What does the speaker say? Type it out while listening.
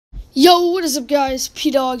Yo, what is up guys,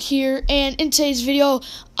 P-Dog here, and in today's video,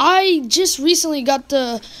 I just recently got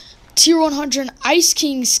the Tier 100 Ice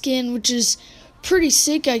King skin, which is pretty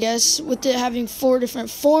sick, I guess, with it having 4 different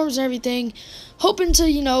forms and everything. Hoping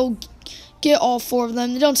to, get all 4 of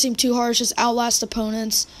them. They don't seem too hard, it's just outlast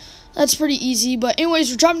opponents. That's pretty easy, but anyways,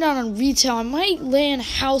 we're dropping down on retail. I might land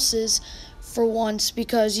houses for once,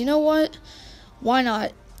 because you know what? Why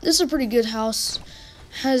not? This is a pretty good house.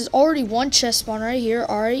 Has already 1 chest spawn right here.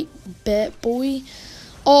 Alright, bet, boy.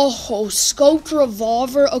 Oh, scoped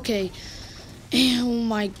revolver. Okay. Oh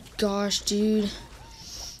my gosh, dude.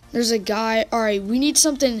 There's a guy. Alright, we need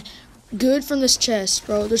something good from this chest,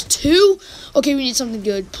 bro. There's 2? Okay, we need something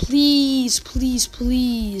good. Please, please,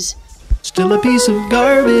 please. Still a piece of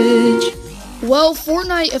garbage. Well,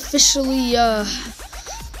 Fortnite officially,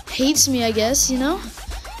 hates me, I guess,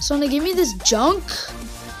 So they give me this junk.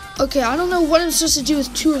 Okay, I don't know what I'm supposed to do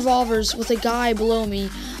with 2 revolvers with a guy below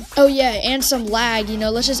me. Oh yeah, and some lag,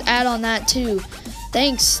 let's just add on that too.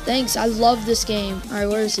 Thanks, I love this game. Alright,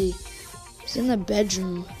 where is he? He's in the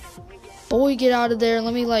bedroom. Boy, get out of there.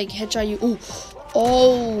 Let me, headshot you. Ooh.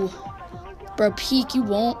 Oh. Bro, peek, you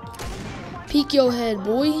won't. Peek your head,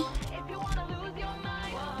 boy.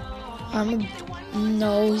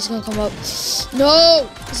 No, he's gonna come up. No!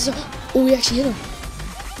 Oh, we actually hit him.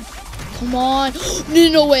 Come on.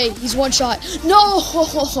 No way. He's 1 shot. No!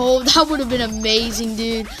 That would have been amazing,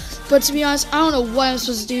 dude. But to be honest, I don't know what I'm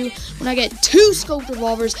supposed to do when I get 2 scoped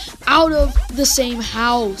revolvers out of the same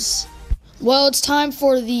house. Well, it's time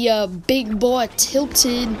for the big boy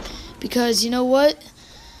tilted. Because you know what?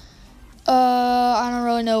 I don't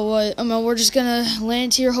really know what. We're just going to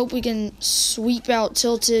land here. Hope we can sweep out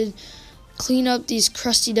tilted. Clean up these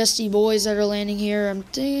crusty, dusty boys that are landing here. I'm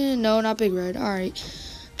thinking, no, not big red. Alright.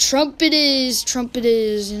 Trumpet is,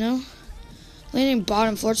 Landing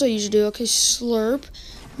bottom floor, that's what I usually do. Okay, slurp.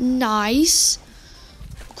 Nice.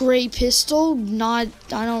 Gray pistol. I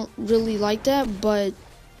don't really like that, but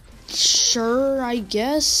sure, I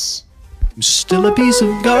guess. Still a piece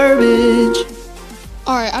of garbage.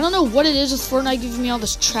 Alright, I don't know what it is with Fortnite giving me all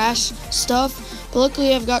this trash stuff, but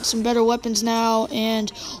luckily I've got some better weapons now,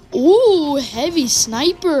 and, ooh, heavy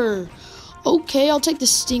sniper. Okay, I'll take the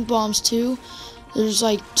stink bombs too. There's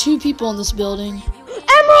 2 people in this building.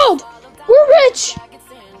 Emerald! We're rich!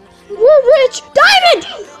 We're rich! Diamond!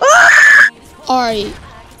 Ah! Alright.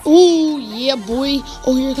 Ooh, yeah, boy.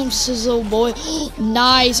 Oh, here comes Sizzle, boy.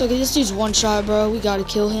 Nice. Okay, this dude's 1 shot, bro. We gotta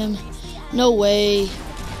kill him. No way.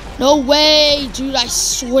 No way! Dude, I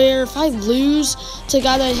swear, if I lose to a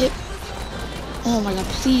guy that hit... Oh my god,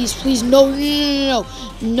 please, please. No.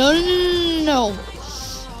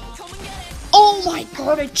 Oh my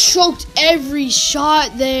god, I choked every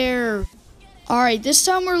shot there. Alright, this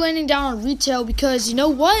time we're landing down on retail because you know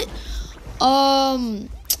what?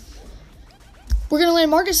 We're gonna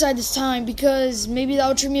land market side this time because maybe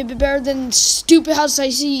that'll treat me a bit better than stupid house I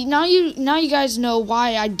see. Now you guys know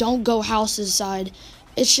why I don't go houses side.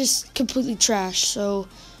 It's just completely trash. So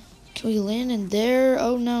can we land in there?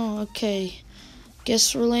 Oh no, okay.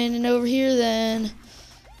 Guess we're landing over here then.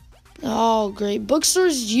 Oh, great. Bookstore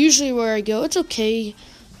is usually where I go. It's okay.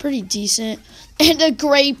 Pretty decent. And a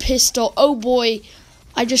gray pistol. Oh, boy.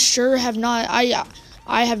 I just sure have not...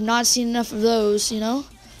 I have not seen enough of those, Oh,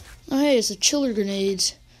 hey, it's the chiller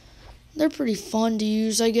grenades. They're pretty fun to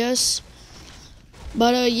use, I guess.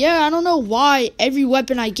 But, yeah, I don't know why every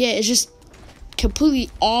weapon I get is just completely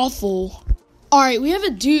awful. Alright, we have a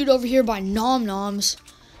dude over here by Nom Noms.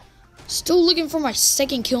 Still looking for my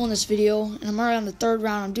 2nd kill in this video, and I'm already on the 3rd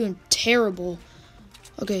round. I'm doing terrible.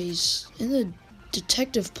 Okay, he's in the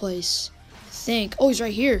detective place, I think. Oh, he's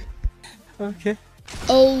right here. Okay.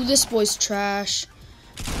 Oh, this boy's trash.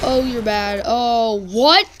 Oh, you're bad. Oh,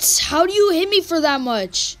 what? How do you hit me for that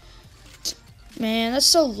much? Man, that's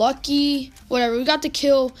so lucky. Whatever, we got the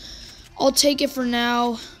kill. I'll take it for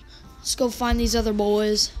now. Let's go find these other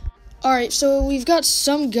boys. Alright, so we've got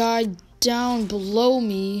some guy down below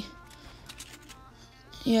me.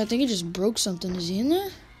 Yeah, I think he just broke something. Is he in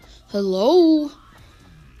there? Hello?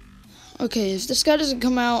 Okay, if this guy doesn't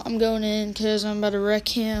come out, I'm going in because I'm about to wreck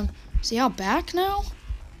him. Is he out back now?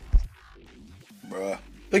 Bruh,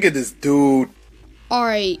 look at this dude.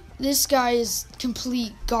 Alright, this guy is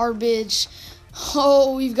complete garbage.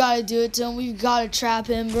 Oh, we've got to do it to him. We've got to trap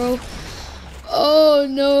him, bro. Oh,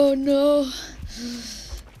 no.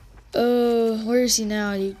 Where is he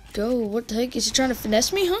now? You go. What the heck? Is he trying to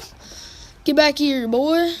finesse me, huh? Get back here,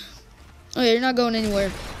 boy. Oh, yeah, you're not going anywhere.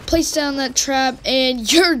 Place down that trap,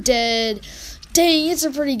 and you're dead. Dang, it's a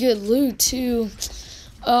pretty good loot, too.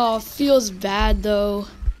 Oh, feels bad, though.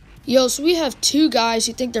 Yo, so we have 2 guys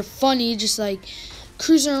who think they're funny, just,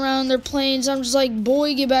 cruising around their planes. I'm just like,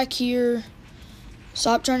 boy, get back here.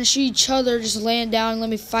 Stop trying to shoot each other. Just land down and let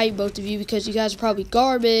me fight both of you because you guys are probably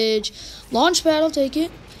garbage. Launch pad, I'll take it.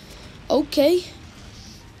 Okay.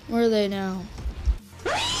 Where are they now?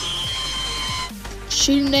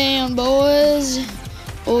 Shoot them down, boys.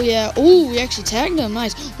 Oh, yeah. Oh, we actually tagged them.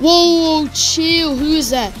 Nice. Whoa, chill. Who is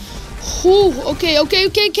that? Oh, okay.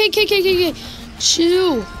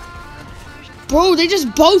 Chill. Bro, they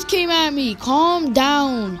just both came at me. Calm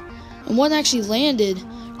down. And one actually landed.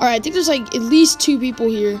 All right, I think there's like at least 2 people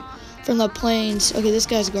here from the planes. Okay, this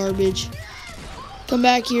guy's garbage. Come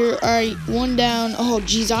back here. All right, 1 down. Oh,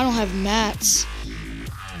 geez, I don't have mats.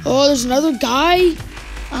 Oh, there's another guy.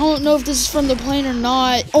 I don't know if this is from the plane or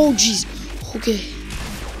not. Oh, geez. Okay.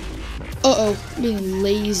 Uh-oh, I'm being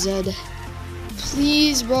lasered.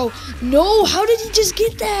 Please, bro. No, how did he just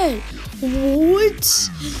get that? What?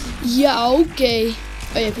 Yeah, okay.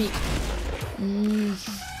 Oh, yeah, peek.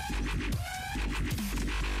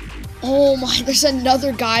 Oh my, there's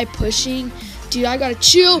another guy pushing. Dude, I gotta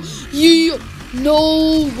chill. You,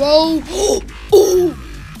 no, bro. Oh,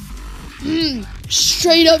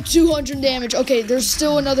 straight up 200 damage. Okay, there's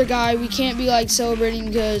still another guy. We can't be like celebrating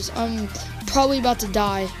because I'm probably about to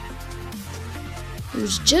die. He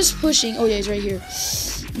was just pushing. Oh yeah, he's right here.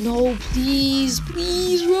 No, please,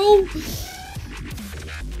 bro.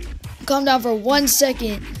 Calm down for 1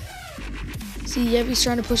 second. See, yep, he's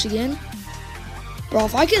trying to push again. Bro,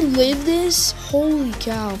 if I can live this, holy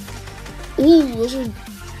cow. Ooh, those are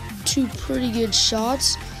 2 pretty good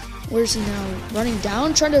shots. Where's he now? Running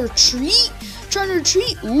down, trying to retreat.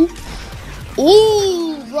 Ooh.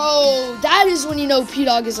 Ooh, bro. That is when you know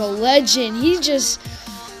P-Dog is a legend. He just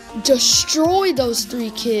destroyed those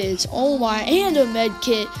 3 kids. Oh my, and a med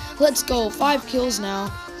kit. Let's go. 5 kills now.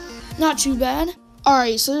 Not too bad.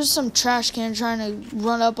 Alright, so there's some trash can trying to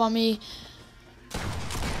run up on me.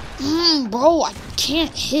 Bro, I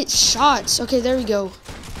can't hit shots. Okay, there we go.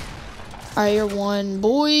 Alright, you're 1.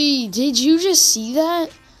 Boy, did you just see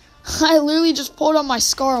that? I literally just pulled on my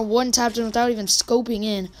scar and 1-tapped him without even scoping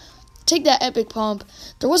in. Take that epic pump.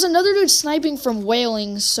 There was another dude sniping from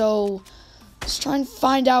whaling, so let's try and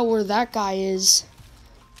find out where that guy is.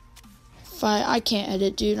 I can't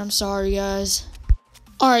edit, dude. I'm sorry, guys.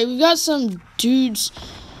 Alright, we got some dudes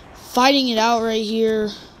fighting it out right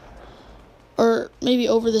here. Or maybe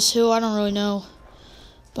over this hill, I don't really know.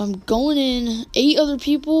 But I'm going in. 8 other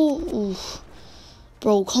people? Oof.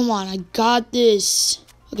 Bro, come on, I got this.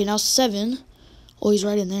 Okay, now 7. Oh, he's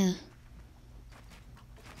right in there.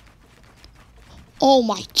 Oh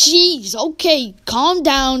my jeez. Okay, calm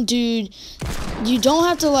down, dude. You don't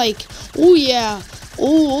have to like, oh yeah.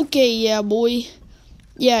 Oh, okay, yeah, boy.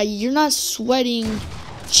 Yeah, you're not sweating.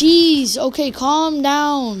 Jeez, okay, calm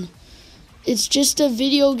down. It's just a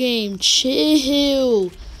video game.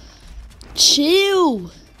 Chill.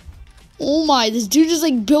 Oh my, this dude just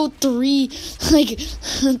like built 3-story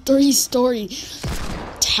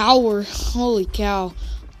tower. Holy cow.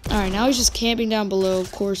 Alright, now he's just camping down below,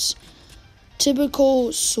 of course.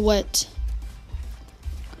 Typical sweat.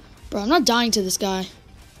 Bro, I'm not dying to this guy.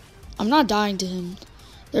 I'm not dying to him.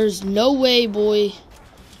 There's no way, boy.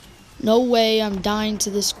 No way I'm dying to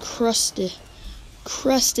this crusted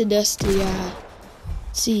dusty guy.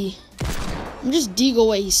 Let's see. I'm just Deagle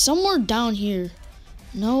away. He's somewhere down here.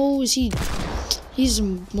 No, is he? He's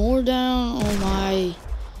more down. Oh my.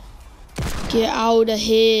 Get out of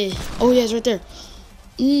here. Oh yeah, he's right there.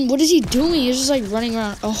 What is he doing? He's just like running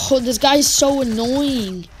around. Oh, this guy's so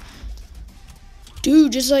annoying.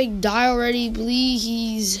 Dude, just like die already,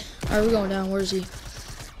 please. Alright, we're going down. Where is he?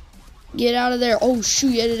 Get out of there. Oh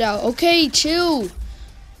shoot, get it out. Okay, chill.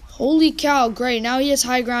 Holy cow, great. Now he has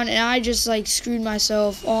high ground and I just like screwed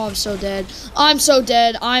myself. Oh, I'm so dead. I'm so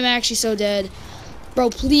dead. I'm actually so dead. Bro,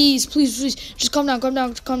 please. Just calm down.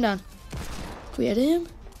 Can we edit him?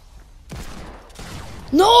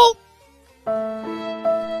 No!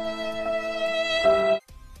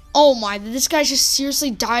 Oh my, this guy just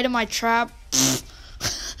seriously died in my trap.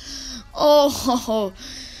 Oh,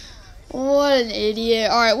 what an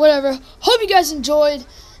idiot. Alright, whatever. Hope you guys enjoyed.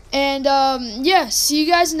 And, yeah, see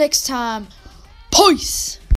you guys next time. Peace!